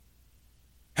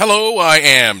Hello, I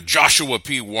am Joshua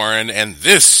P. Warren, and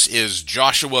this is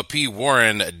Joshua P.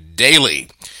 Warren Daily.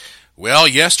 Well,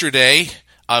 yesterday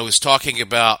I was talking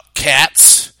about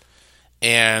cats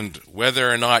and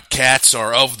whether or not cats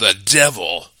are of the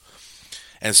devil.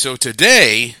 And so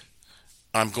today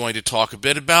I'm going to talk a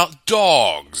bit about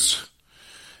dogs.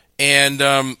 And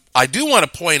I do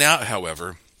want to point out,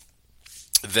 however,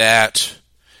 that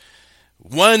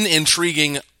one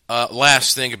intriguing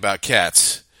last thing about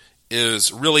cats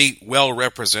is really well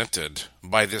represented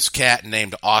by this cat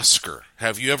named Oscar.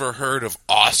 Have you ever heard of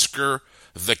Oscar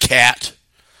the cat?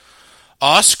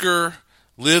 Oscar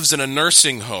lives in a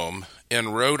nursing home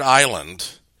in Rhode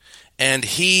Island, and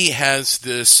he has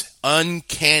this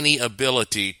uncanny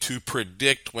ability to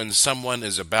predict when someone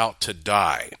is about to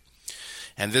die.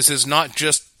 And this is not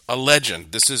just a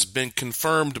legend. This has been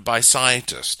confirmed by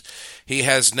scientists. He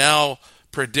has now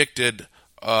predicted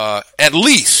at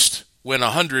least when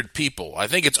 100 people, I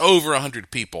think it's over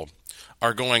 100 people,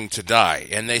 are going to die.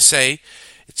 And they say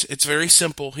it's very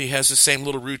simple. He has the same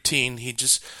little routine. He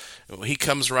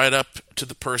comes right up to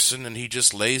the person and he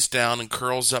just lays down and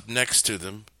curls up next to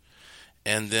them.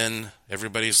 And then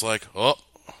everybody's like, oh,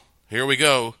 here we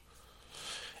go.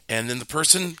 And then the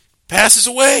person passes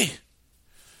away.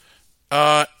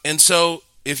 And so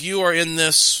if you are in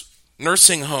this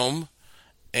nursing home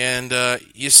and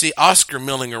you see Oscar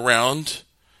milling around,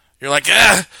 you're like,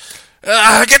 get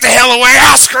the hell away,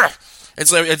 Oscar!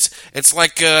 It's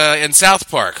like in South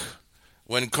Park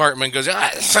when Cartman goes,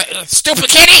 stupid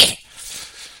kitty!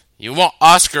 You want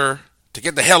Oscar to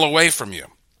get the hell away from you.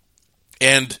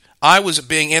 And I was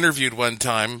being interviewed one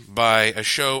time by a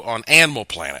show on Animal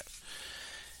Planet,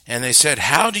 and they said,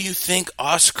 how do you think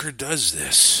Oscar does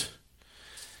this?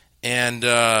 And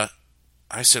I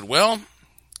said, well,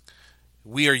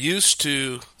 we are used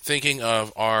to thinking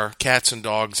of our cats and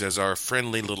dogs as our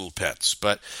friendly little pets,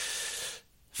 but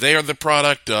they are the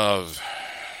product of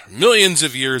millions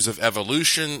of years of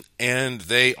evolution, and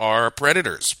they are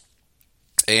predators.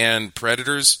 And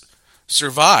predators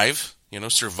survive,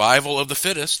 survival of the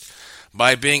fittest,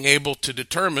 by being able to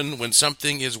determine when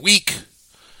something is weak,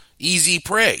 easy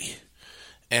prey.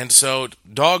 And so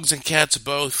dogs and cats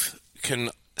both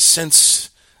can sense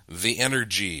the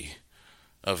energy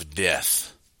of death.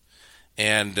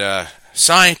 And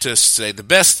scientists say, the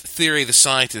best theory the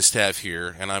scientists have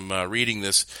here, and I'm reading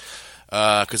this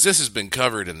because this has been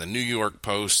covered in the New York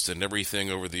Post and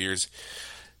everything over the years.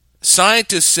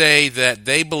 Scientists say that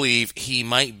they believe he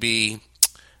might be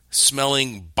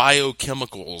smelling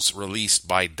biochemicals released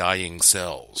by dying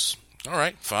cells. All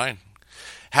right, fine.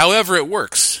 However it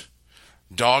works,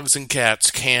 dogs and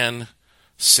cats can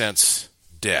sense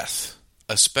death,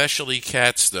 especially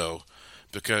cats, though,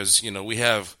 because,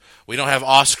 we don't have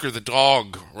Oscar the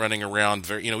dog running around.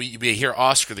 You hear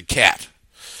Oscar the cat.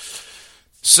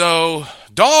 So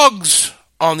dogs,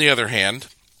 on the other hand,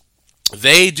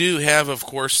 they do have, of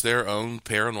course, their own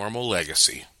paranormal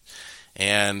legacy.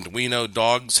 And we know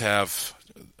dogs have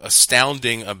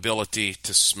astounding ability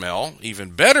to smell,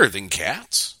 even better than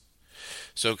cats.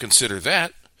 So consider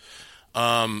that.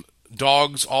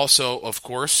 Dogs also, of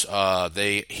course,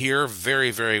 they hear very,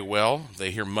 very well.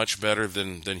 They hear much better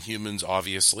than humans,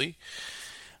 obviously.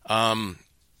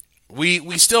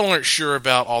 We still aren't sure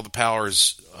about all the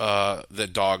powers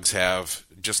that dogs have,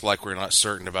 just like we're not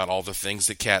certain about all the things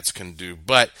that cats can do.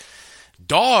 But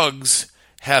dogs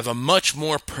have a much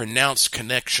more pronounced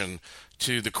connection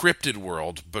to the cryptid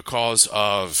world because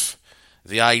of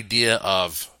the idea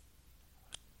of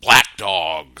black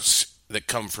dogs that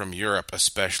come from Europe,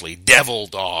 especially devil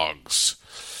dogs.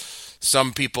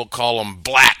 Some people call them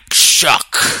black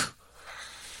shuck.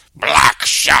 Black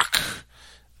shuck.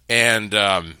 And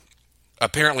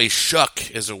apparently shuck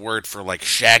is a word for like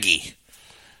shaggy.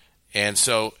 And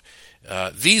so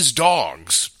these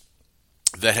dogs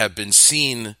that have been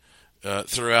seen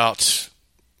throughout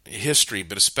history,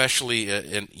 but especially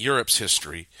in Europe's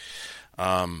history,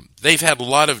 they've had a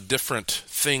lot of different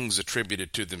things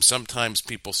attributed to them. Sometimes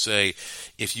people say,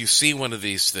 if you see one of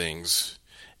these things,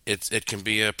 it can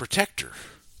be a protector.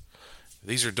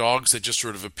 These are dogs that just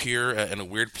sort of appear in a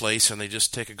weird place, and they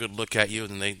just take a good look at you,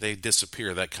 and they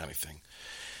disappear, that kind of thing.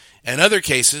 In other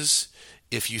cases,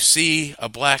 if you see a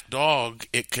black dog,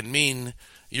 it can mean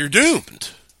you're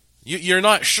doomed. You're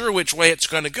not sure which way it's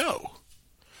going to go.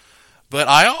 But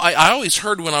I always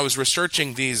heard when I was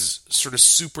researching these sort of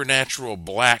supernatural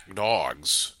black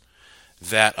dogs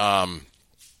that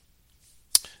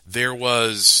there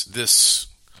was this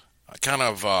kind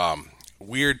of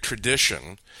weird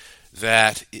tradition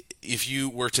that if you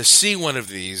were to see one of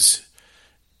these,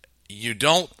 you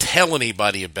don't tell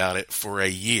anybody about it for a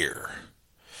year.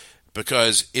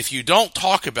 Because if you don't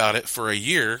talk about it for a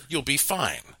year, you'll be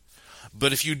fine.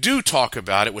 But if you do talk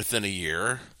about it within a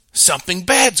year, something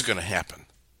bad's going to happen.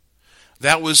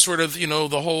 That was sort of,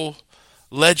 the whole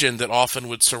legend that often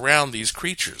would surround these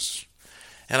creatures.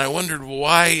 And I wondered,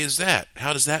 why is that?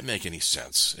 How does that make any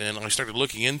sense? And I started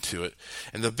looking into it.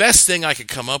 And the best thing I could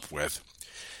come up with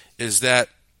is that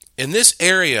in this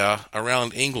area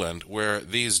around England where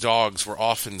these dogs were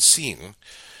often seen,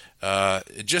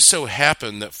 it just so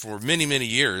happened that for many, many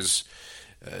years,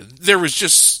 there was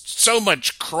just so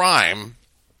much crime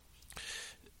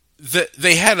that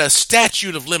they had a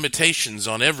statute of limitations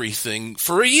on everything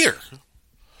for a year.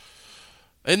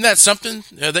 Isn't that something?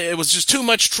 It was just too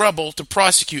much trouble to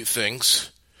prosecute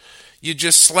things. You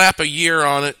just slap a year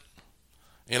on it.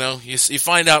 You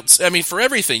find out, for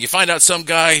everything, you find out some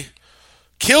guy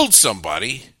killed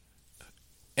somebody,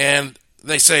 and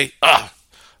they say, oh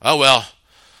well,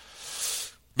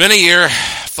 been a year,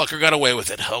 fucker got away with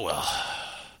it, oh well.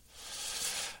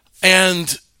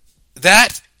 And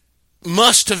that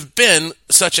must have been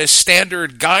such a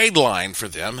standard guideline for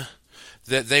them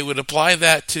that they would apply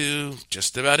that to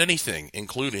just about anything,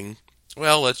 including,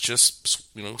 well, let's just,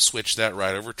 switch that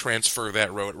right over, transfer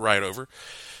that right over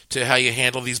to how you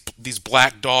handle these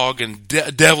black dog and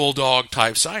devil dog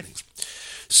type sightings.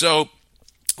 So,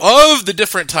 of the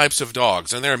different types of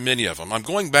dogs, and there are many of them, I'm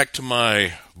going back to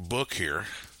my book here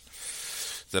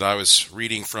that I was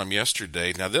reading from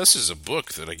yesterday. Now, this is a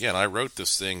book that, again, I wrote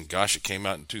this thing, it came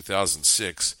out in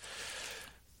 2006,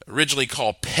 originally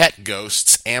called Pet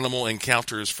Ghosts, Animal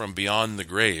Encounters from Beyond the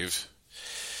Grave.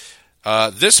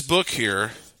 This book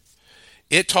here,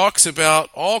 it talks about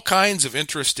all kinds of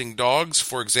interesting dogs.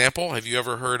 For example, have you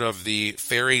ever heard of the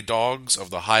fairy dogs of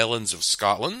the Highlands of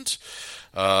Scotland?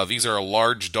 These are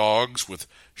large dogs with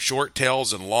short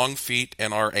tails and long feet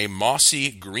and are a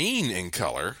mossy green in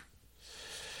color.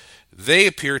 They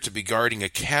appear to be guarding a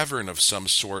cavern of some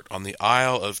sort on the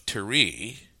Isle of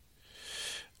Tiree.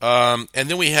 And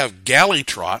then we have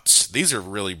gallitrots. These are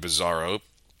really bizarro.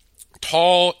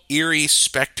 Tall, eerie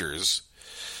specters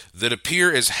that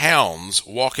appear as hounds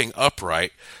walking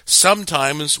upright,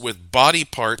 sometimes with body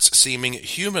parts seeming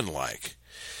human-like.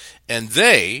 And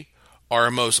they are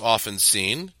most often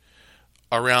seen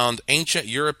around ancient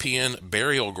European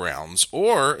burial grounds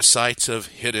or sites of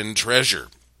hidden treasure.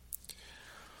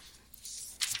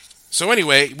 So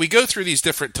anyway, we go through these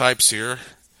different types here,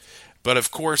 but of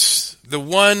course, the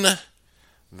one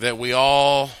that we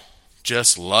all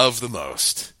just love the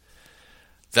most,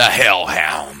 the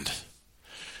hellhound.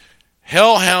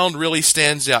 Hellhound really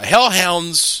stands out.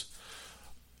 Hellhounds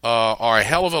are a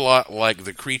hell of a lot like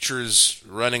the creatures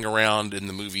running around in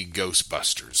the movie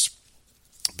Ghostbusters.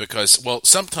 Because, well,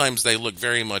 sometimes they look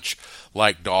very much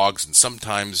like dogs, and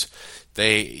sometimes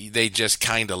they just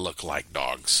kind of look like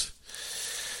dogs.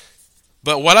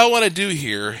 But what I want to do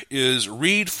here is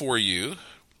read for you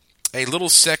a little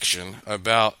section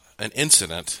about an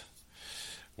incident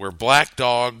where black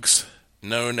dogs,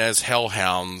 known as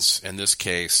hellhounds in this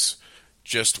case,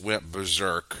 just went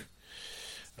berserk.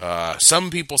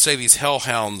 Some people say these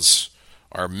hellhounds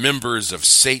are members of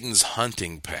Satan's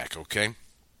hunting pack, okay?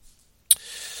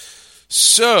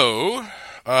 So,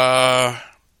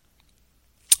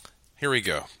 here we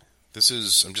go. I'm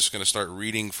just going to start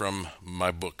reading from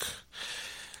my book.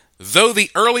 Though the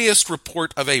earliest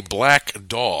report of a black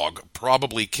dog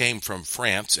probably came from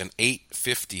France in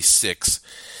 856,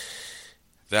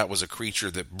 that was a creature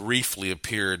that briefly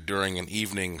appeared during an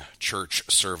evening church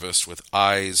service with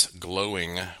eyes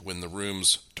glowing when the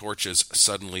room's torches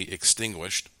suddenly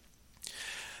extinguished.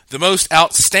 The most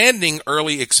outstanding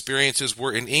early experiences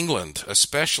were in England,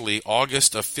 especially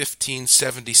August of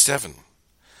 1577.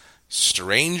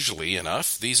 Strangely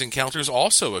enough, these encounters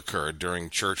also occurred during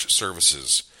church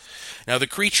services. Now, the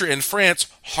creature in France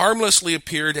harmlessly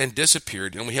appeared and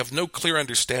disappeared, and we have no clear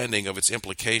understanding of its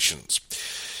implications.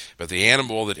 But the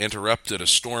animal that interrupted a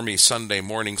stormy Sunday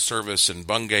morning service in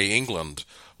Bungay, England,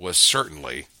 was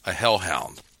certainly a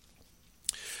hellhound.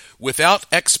 Without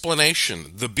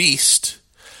explanation, the beast,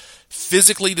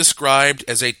 physically described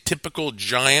as a typical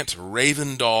giant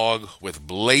raven dog with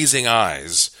blazing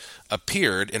eyes,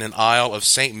 appeared in an aisle of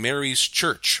St. Mary's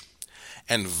Church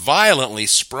and violently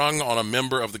sprung on a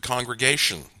member of the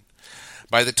congregation.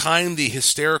 By the time the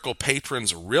hysterical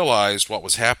patrons realized what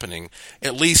was happening,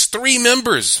 at least 3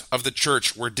 members of the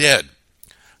church were dead,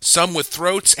 some with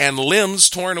throats and limbs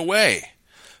torn away,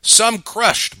 some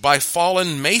crushed by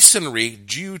fallen masonry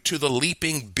due to the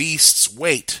leaping beast's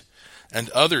weight, and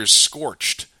others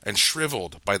scorched and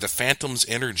shriveled by the phantom's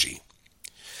energy.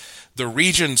 The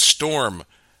region's storm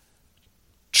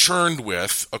churned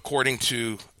with, according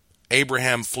to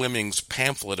Abraham Fleming's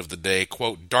pamphlet of the day,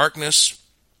 quote, "Darkness,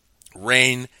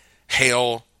 rain,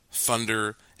 hail,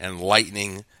 thunder, and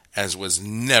lightning as was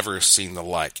never seen the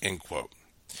like," end quote.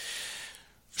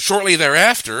 Shortly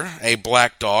thereafter, a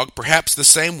black dog, perhaps the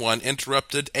same one,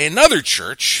 interrupted another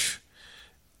church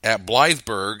at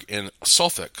Blytheburg in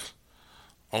Suffolk,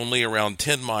 only around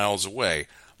 10 miles away.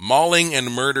 Mauling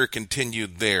and murder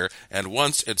continued there, and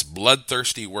once its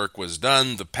bloodthirsty work was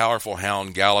done, the powerful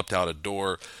hound galloped out a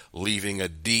door, leaving a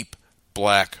deep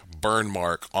black burn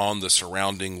mark on the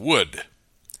surrounding wood.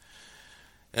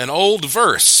 An old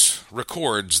verse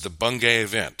records the Bungay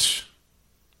event.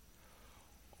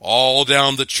 "All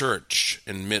down the church,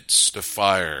 in midst of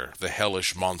fire, the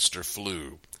hellish monster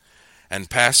flew, and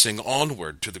passing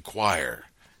onward to the choir,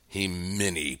 he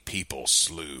many people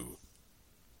slew."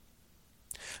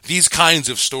 These kinds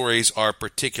of stories are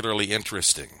particularly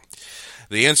interesting.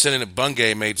 The incident at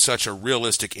Bungay made such a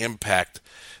realistic impact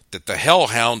that the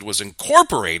hellhound was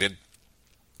incorporated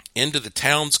into the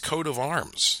town's coat of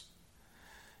arms.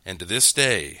 And to this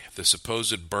day, the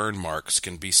supposed burn marks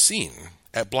can be seen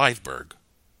at Blytheburg.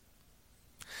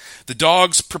 The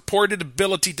dog's purported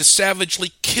ability to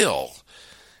savagely kill,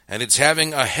 and its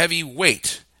having a heavy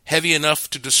weight, heavy enough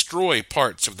to destroy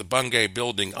parts of the Bungay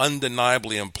building,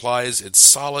 undeniably implies its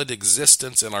solid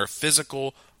existence in our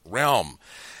physical realm.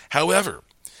 However,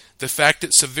 the fact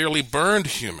it severely burned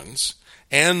humans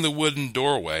and the wooden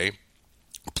doorway,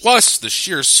 plus the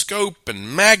sheer scope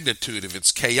and magnitude of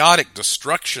its chaotic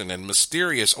destruction and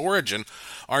mysterious origin,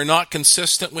 are not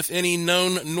consistent with any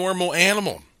known normal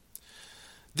animal.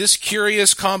 This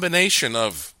curious combination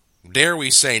of, dare we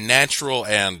say, natural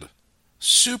and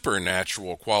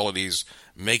supernatural qualities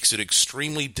makes it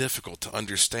extremely difficult to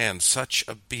understand such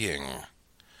a being.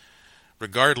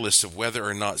 Regardless of whether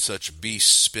or not such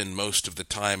beasts spend most of the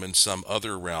time in some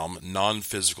other realm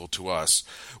non-physical to us,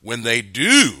 when they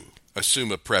do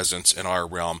assume a presence in our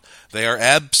realm, they are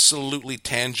absolutely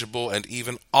tangible and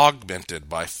even augmented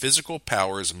by physical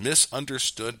powers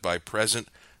misunderstood by present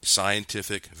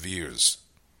scientific views.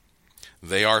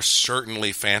 They are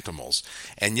certainly phantomals,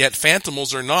 and yet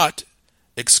phantomals are not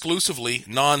exclusively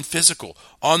non-physical.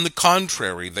 On the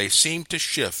contrary, they seem to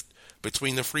shift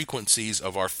between the frequencies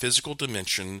of our physical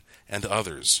dimension and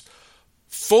others.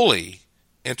 Fully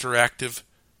interactive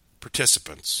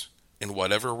participants in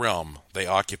whatever realm they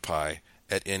occupy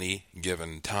at any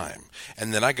given time.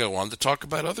 And then I go on to talk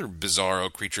about other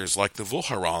bizarro creatures like the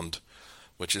Vulharand,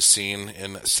 which is seen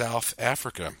in South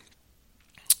Africa.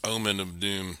 Omen of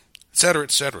doom, etc.,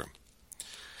 etc.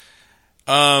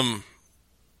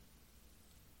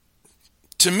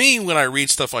 To me, when I read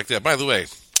stuff like that, by the way,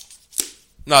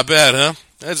 not bad, huh?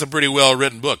 That's a pretty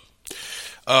well-written book.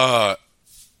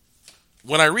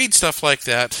 When I read stuff like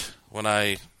that, when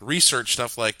I research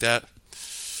stuff like that,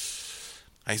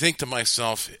 I think to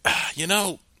myself,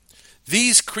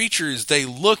 these creatures, they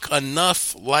look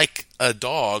enough like a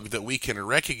dog that we can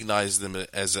recognize them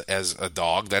as a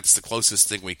dog. That's the closest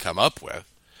thing we come up with.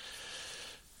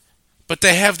 But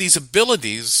they have these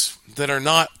abilities that are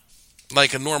not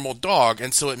like a normal dog,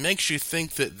 and so it makes you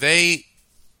think that they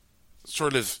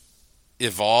sort of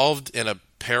evolved in a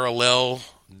parallel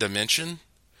dimension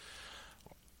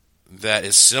that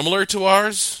is similar to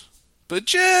ours, but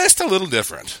just a little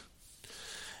different.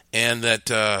 And that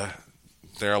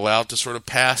they're allowed to sort of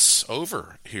pass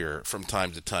over here from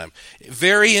time to time.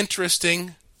 Very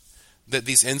interesting that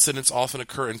these incidents often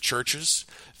occur in churches.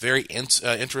 Very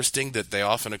interesting that they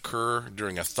often occur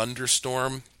during a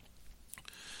thunderstorm,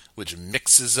 which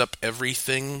mixes up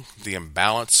everything, the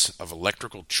imbalance of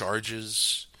electrical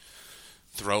charges,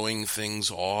 throwing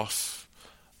things off.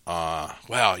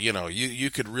 Wow, you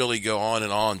could really go on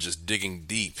and on just digging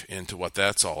deep into what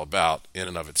that's all about in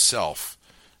and of itself.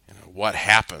 What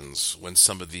happens when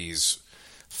some of these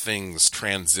things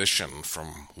transition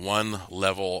from one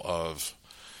level of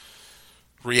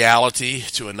reality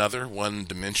to another, one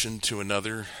dimension to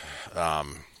another.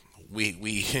 We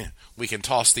can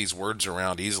toss these words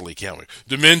around easily, can't we?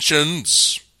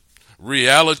 Dimensions,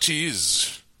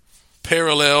 realities,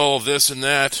 parallel, this and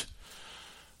that.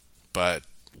 But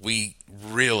we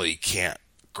really can't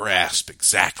grasp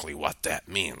exactly what that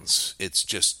means.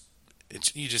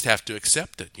 You just have to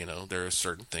accept it. There are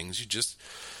certain things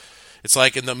it's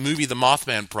like in the movie The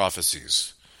Mothman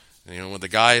Prophecies. When the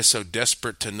guy is so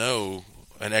desperate to know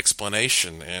an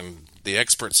explanation and the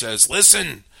expert says,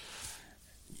 "Listen,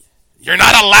 you're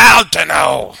not allowed to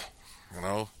know.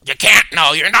 You can't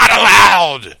know. You're not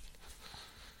allowed."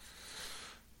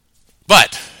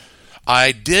 But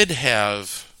I did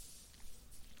have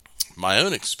my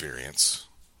own experience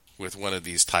with one of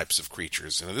these types of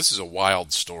creatures. And this is a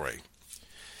wild story.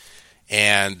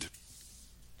 And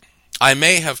I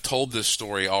may have told this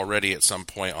story already at some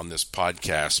point on this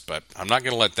podcast, but I'm not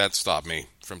going to let that stop me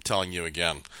from telling you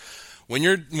again. When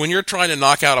you're trying to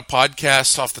knock out a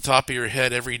podcast off the top of your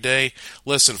head every day,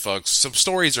 listen, folks, some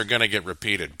stories are going to get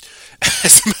repeated.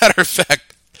 As a matter of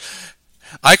fact,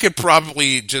 I could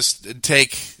probably just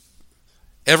take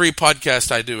every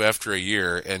podcast I do after a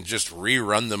year and just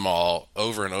rerun them all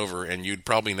over and over, and you'd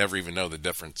probably never even know the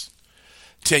difference.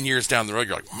 10 years down the road,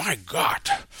 you're like, my God,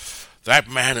 that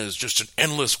man is just an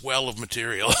endless well of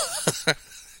material.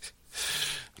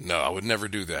 No, I would never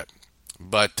do that.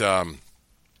 But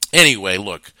anyway,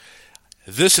 look,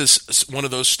 this is one of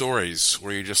those stories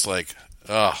where you're just like,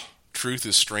 truth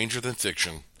is stranger than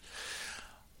fiction.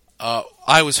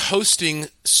 I was hosting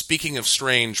Speaking of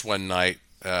Strange one night.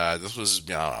 This was,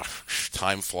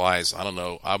 time flies. I don't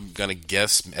know. I'm going to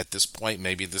guess at this point,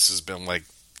 maybe this has been like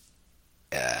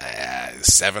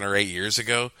 7 or 8 years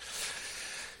ago.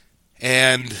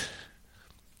 And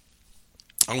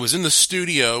I was in the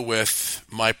studio with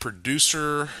my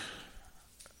producer.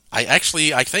 I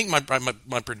think my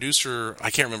producer, I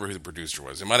can't remember who the producer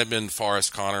was. It might have been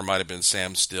Forrest Connor, might have been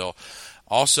Sam Still.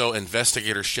 Also,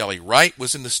 investigator Shelley Wright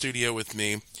was in the studio with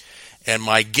me. And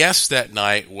my guest that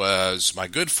night was my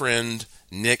good friend,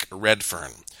 Nick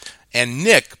Redfern. And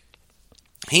Nick,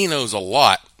 he knows a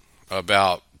lot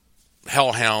about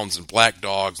hellhounds and black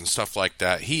dogs and stuff like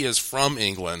that. He is from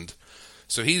England,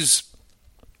 so he's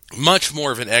much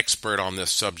more of an expert on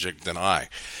this subject than I.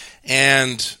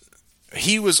 And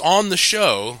he was on the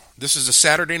show. This is a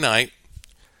Saturday night.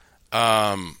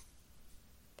 I'm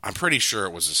pretty sure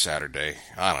it was a Saturday.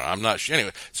 I don't know. I'm not sure.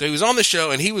 Anyway, so he was on the show,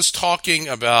 and he was talking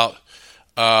about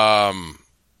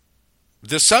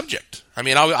this subject. I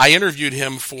mean, I interviewed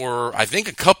him for, I think,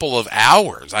 a couple of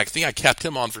hours. I think I kept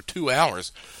him on for 2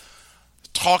 hours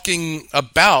talking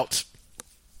about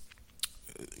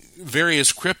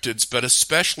various cryptids, but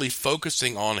especially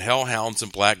focusing on hellhounds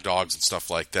and black dogs and stuff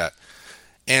like that.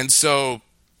 And so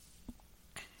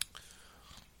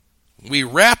we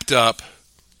wrapped up,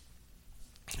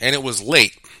 and it was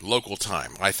late local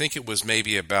time. I think it was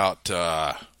maybe about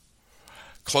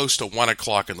close to 1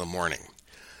 o'clock in the morning.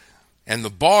 And the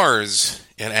bars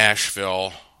in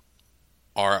Asheville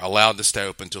are allowed to stay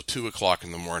open until 2 o'clock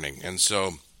in the morning. And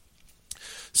so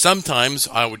sometimes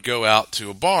I would go out to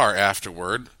a bar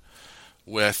afterward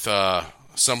with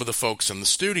some of the folks in the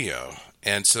studio.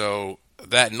 And so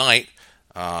that night,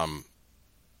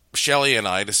 Shelley and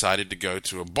I decided to go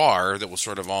to a bar that was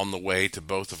sort of on the way to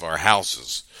both of our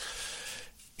houses.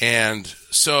 And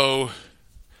so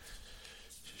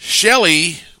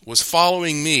Shelley was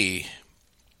following me,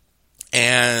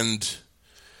 and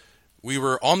we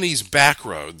were on these back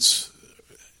roads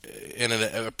in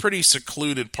a pretty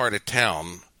secluded part of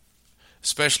town,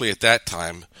 especially at that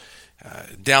time,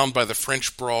 down by the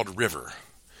French Broad River.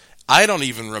 I don't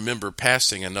even remember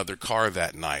passing another car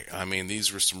that night. I mean,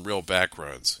 these were some real back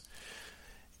roads.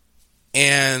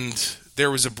 And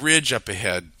there was a bridge up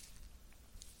ahead.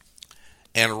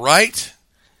 And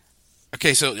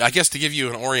okay, so I guess to give you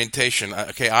an orientation,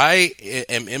 okay, I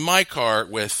am in my car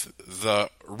with the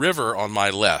river on my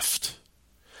left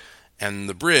and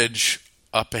the bridge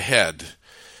up ahead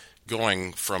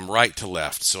going from right to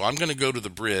left. So I'm going to go to the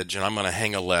bridge and I'm going to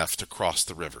hang a left across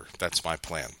the river. That's my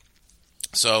plan.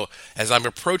 So as I'm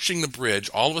approaching the bridge,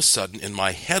 all of a sudden in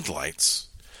my headlights,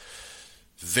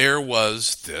 there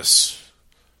was this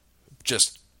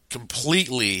just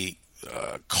completely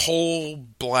coal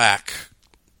black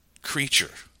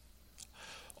creature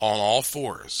on all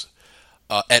fours.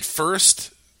 At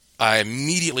first, I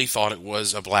immediately thought it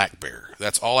was a black bear.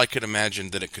 That's all I could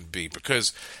imagine that it could be,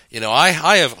 because, I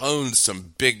have owned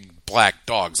some big black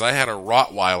dogs. I had a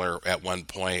Rottweiler at one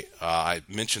point. I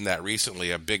mentioned that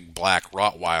recently, a big black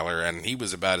Rottweiler, and he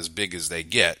was about as big as they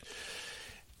get.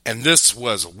 And this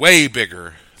was way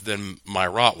bigger than my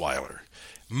Rottweiler.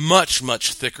 Much,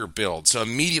 much thicker build. So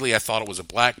immediately I thought it was a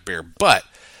black bear. But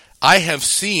I have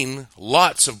seen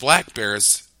lots of black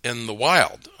bears in the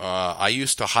wild. I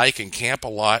used to hike and camp a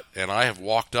lot, and I have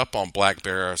walked up on black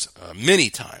bears many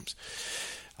times.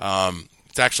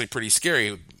 It's actually pretty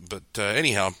scary, but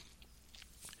anyhow.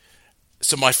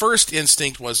 So my first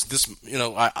instinct was this,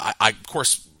 I of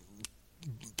course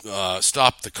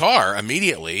stopped the car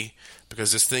immediately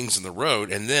because this thing's in the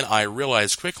road, and then I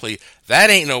realized quickly that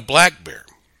ain't no black bear.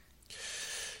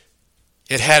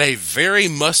 It had a very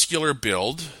muscular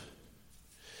build,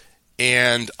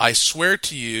 and I swear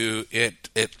to you, it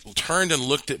turned and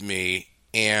looked at me,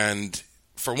 and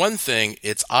for one thing,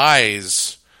 its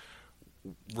eyes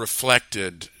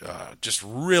reflected just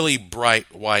really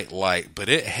bright white light, but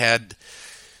it had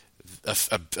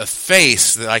a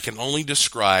face that I can only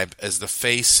describe as the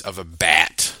face of a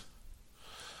bat.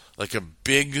 Like a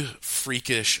big,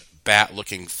 freakish,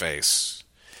 bat-looking face.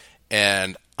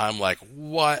 And I'm like,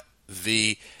 what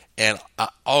the... And,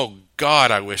 oh,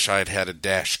 God, I wish I had had a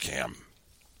dash cam.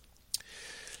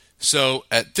 So,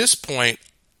 at this point,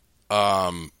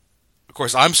 of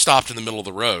course, I'm stopped in the middle of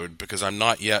the road because I'm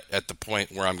not yet at the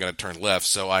point where I'm going to turn left.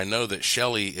 So, I know that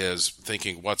Shelly is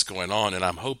thinking what's going on, and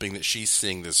I'm hoping that she's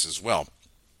seeing this as well.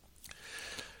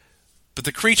 But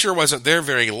the creature wasn't there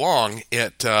very long.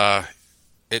 It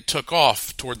took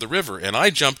off toward the river, and I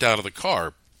jumped out of the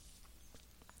car,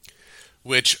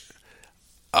 which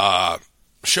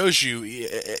shows you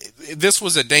this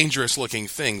was a dangerous-looking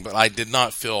thing, but I did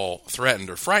not feel threatened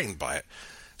or frightened by it.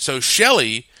 So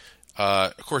Shelly,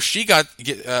 of course, she got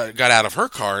out of her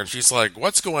car, and she's like,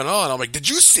 "What's going on?" I'm like, "Did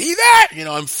you see that?"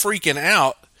 I'm freaking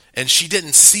out, and she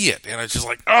didn't see it, and I was just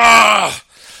like, "Ah!"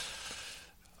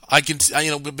 I can,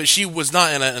 but she was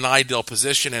not in an ideal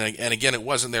position, and again, it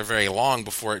wasn't there very long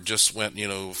before it just went,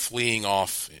 fleeing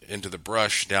off into the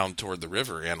brush down toward the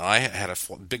river. And I had a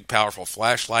big, powerful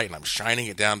flashlight, and I'm shining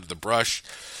it down to the brush,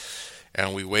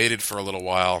 and we waited for a little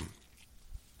while,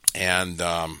 and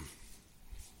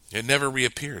it never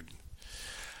reappeared.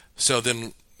 So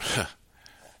then,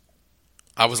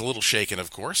 I was a little shaken,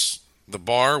 of course. The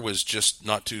bar was just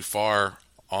not too far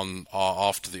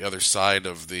off to the other side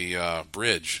of the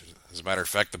bridge. As a matter of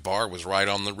fact, the bar was right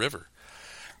on the river.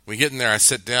 We get in there, I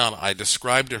sit down, I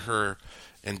describe to her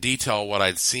in detail what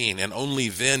I'd seen, and only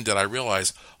then did I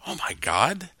realize, oh my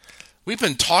God, we've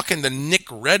been talking to Nick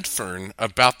Redfern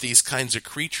about these kinds of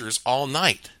creatures all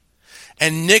night.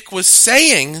 And Nick was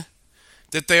saying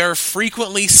that they are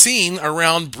frequently seen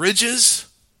around bridges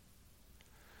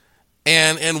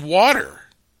and water.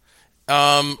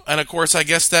 And of course, I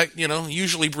guess that,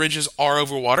 usually bridges are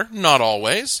over water, not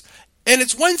always. And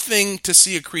it's one thing to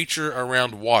see a creature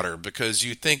around water because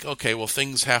you think, okay, well,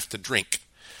 things have to drink.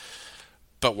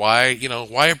 But why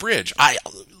a bridge?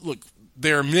 Look,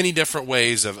 there are many different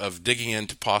ways of digging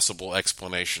into possible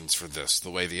explanations for this. The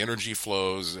way the energy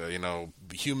flows,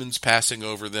 humans passing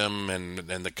over them and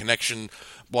the connection,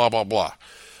 blah, blah, blah.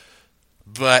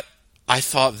 But I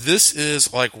thought this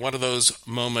is like one of those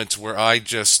moments where I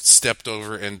just stepped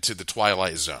over into the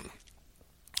Twilight Zone.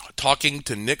 Talking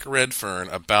to Nick Redfern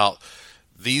about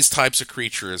these types of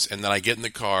creatures, and then I get in the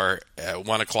car at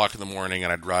 1 o'clock in the morning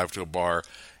and I drive to a bar,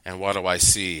 and what do I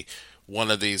see?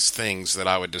 One of these things that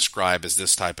I would describe as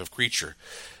this type of creature.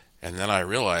 And then I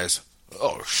realize,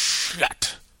 oh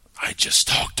shit, I just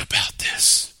talked about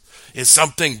this. Is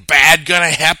something bad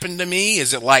gonna happen to me?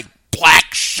 Is it like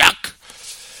Black Shuck?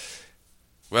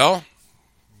 Well,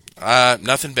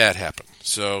 nothing bad happened.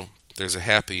 So there's a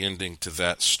happy ending to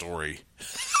that story.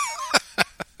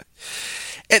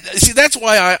 And see, that's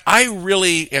why I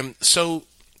really am so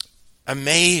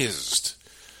amazed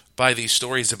by these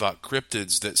stories about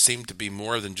cryptids that seem to be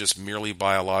more than just merely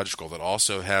biological, that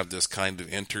also have this kind of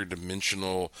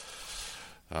interdimensional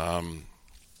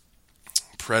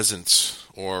presence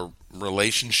or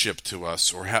relationship to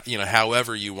us, or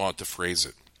however you want to phrase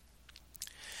it.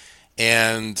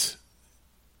 And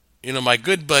my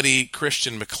good buddy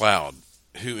Christian McLeod,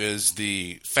 who is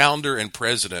the founder and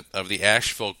president of the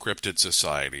Asheville Cryptid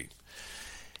Society,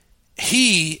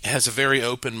 he has a very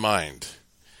open mind,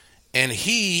 and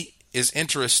he is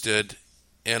interested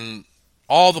in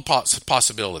all the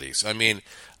possibilities. I mean,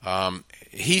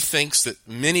 he thinks that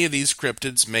many of these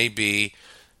cryptids may be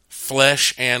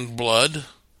flesh and blood,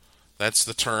 that's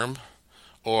the term,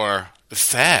 or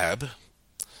fab,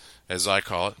 as I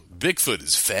call it. Bigfoot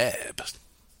is fab.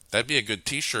 That'd be a good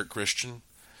t-shirt, Christian.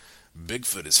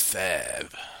 Bigfoot is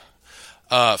fab.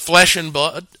 Flesh and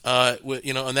blood,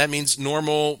 and that means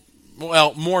normal,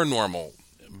 more normal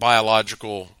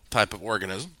biological type of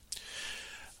organism.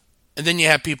 And then you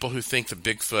have people who think that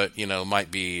Bigfoot,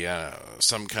 might be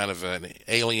some kind of an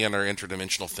alien or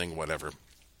interdimensional thing, whatever.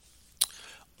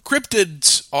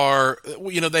 Cryptids are,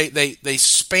 they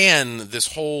span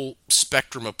this whole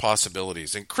spectrum of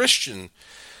possibilities. And Christian,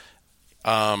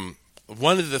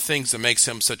 one of the things that makes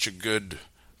him such a good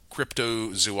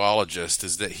cryptozoologist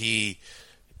is that he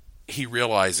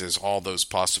realizes all those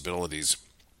possibilities.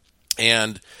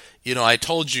 And, I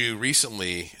told you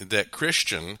recently that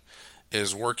Christian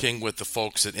is working with the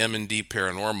folks at M&D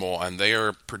Paranormal, and they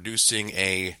are producing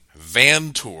a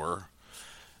van tour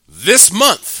this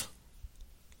month,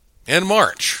 in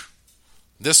March.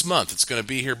 This month. It's going to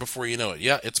be here before you know it.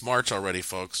 Yeah, it's March already,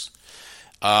 folks.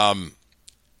 And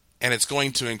it's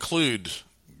going to include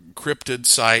cryptid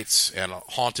sites and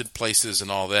haunted places and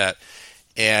all that.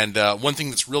 And one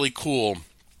thing that's really cool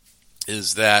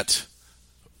is that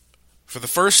for the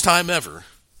first time ever,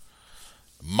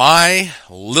 my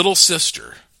little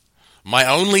sister, my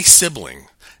only sibling,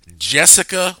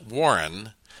 Jessica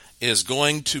Warren, is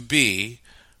going to be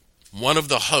one of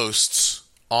the hosts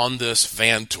on this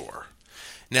van tour.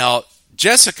 Now,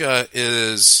 Jessica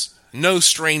is no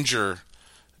stranger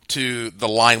to the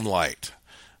limelight.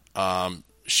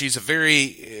 She's a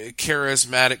very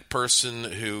charismatic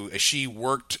person she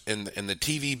worked in the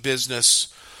TV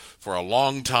business for a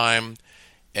long time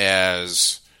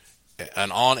as an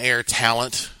on-air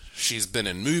talent. She's been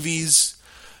in movies,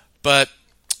 but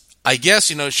I guess,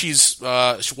 she's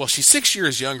 6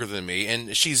 years younger than me,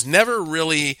 and she's never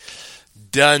really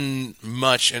done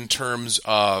much in terms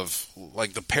of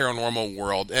like the paranormal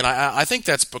world. And I think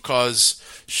that's because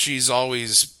she's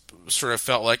always sort of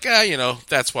felt like,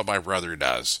 that's what my brother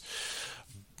does.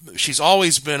 She's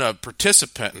always been a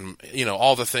participant in,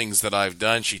 all the things that I've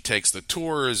done. She takes the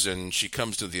tours and she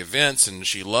comes to the events and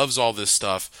she loves all this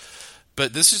stuff.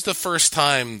 But this is the first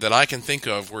time that I can think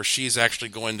of where she's actually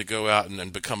going to go out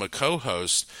and become a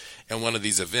co-host in one of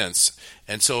these events.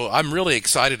 And so I'm really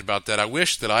excited about that. I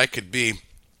wish that I could be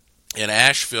in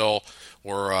Asheville,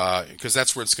 or because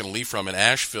that's where it's going to leave from, in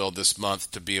Asheville this month,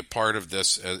 to be a part of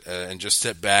this and just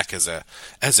sit back as a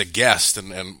guest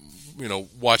and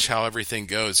watch how everything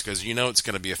goes, because it's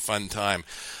going to be a fun time.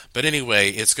 But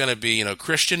anyway, it's going to be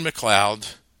Christian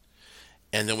McLeod,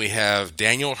 and then we have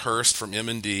Daniel Hurst from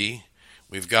M&D.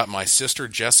 We've got my sister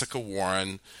Jessica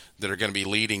Warren that are going to be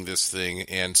leading this thing.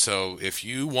 And so if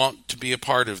you want to be a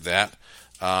part of that,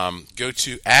 go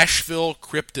to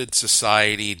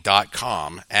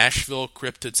AshevilleCryptidSociety.com,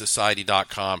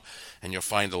 AshevilleCryptidSociety.com, and you'll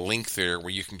find a link there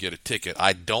where you can get a ticket.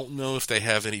 I don't know if they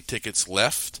have any tickets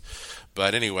left,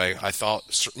 but anyway, I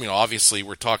thought, obviously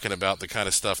we're talking about the kind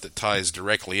of stuff that ties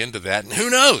directly into that, and who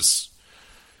knows?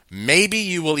 Maybe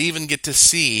you will even get to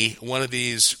see one of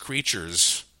these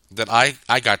creatures that I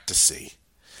got to see.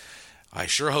 I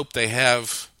sure hope they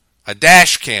have a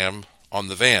dash cam on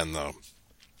the van, though.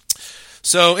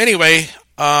 So anyway,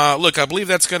 look, I believe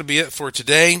that's going to be it for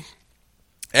today.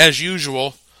 As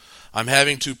usual, I'm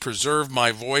having to preserve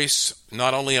my voice.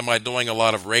 Not only am I doing a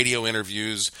lot of radio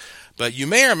interviews, but you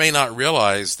may or may not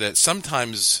realize that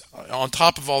sometimes, on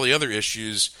top of all the other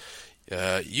issues,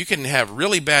 you can have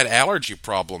really bad allergy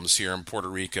problems here in Puerto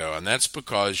Rico, and that's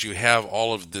because you have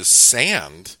all of this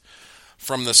sand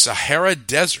from the Sahara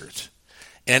Desert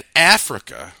and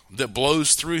Africa that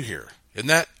blows through here. Isn't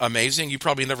that amazing? You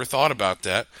probably never thought about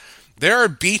that. There are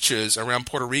beaches around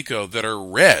Puerto Rico that are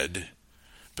red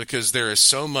because there is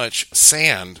so much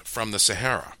sand from the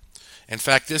Sahara. In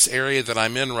fact, this area that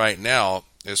I'm in right now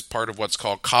is part of what's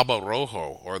called Cabo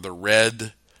Rojo, or the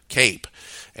Red Cape.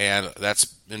 And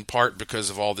that's in part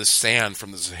because of all this sand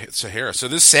from the Sahara. So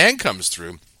this sand comes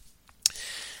through.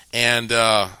 And,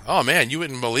 oh man, you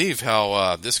wouldn't believe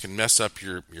how this can mess up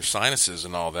your sinuses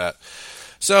and all that.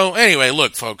 So anyway,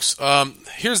 look, folks,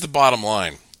 here's the bottom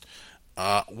line.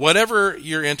 Whatever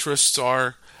your interests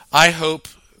are, I hope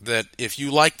that if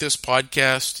you like this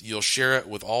podcast, you'll share it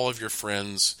with all of your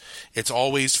friends. It's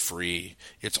always free.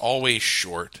 It's always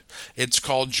short. It's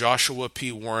called Joshua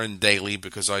P. Warren Daily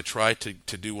because I try to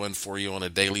do one for you on a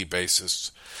daily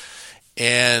basis.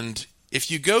 And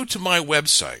if you go to my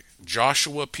website,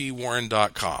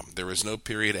 joshuapwarren.com, there is no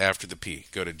period after the P.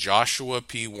 Go to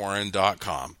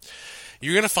joshuapwarren.com.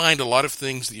 You're going to find a lot of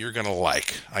things that you're going to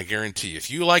like, I guarantee you.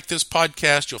 If you like this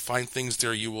podcast, you'll find things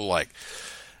there you will like.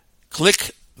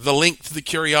 Click the link to the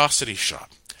Curiosity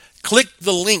Shop. Click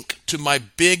the link to my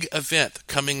big event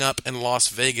coming up in Las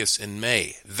Vegas in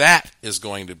May. That is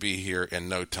going to be here in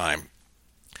no time.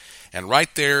 And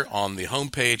right there on the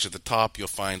homepage at the top, you'll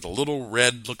find a little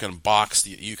red-looking box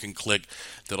that you can click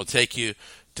that'll take you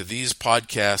to these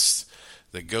podcasts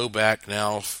that go back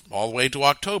now all the way to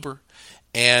October.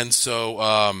 And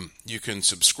so you can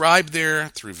subscribe there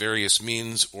through various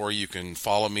means, or you can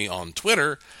follow me on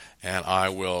Twitter, and I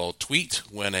will tweet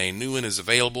when a new one is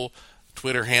available.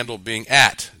 Twitter handle being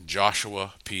at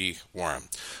Joshua P. Warren.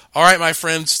 All right, my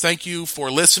friends, thank you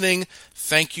for listening.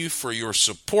 Thank you for your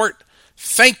support.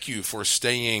 Thank you for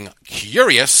staying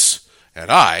curious,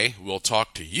 and I will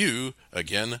talk to you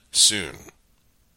again soon.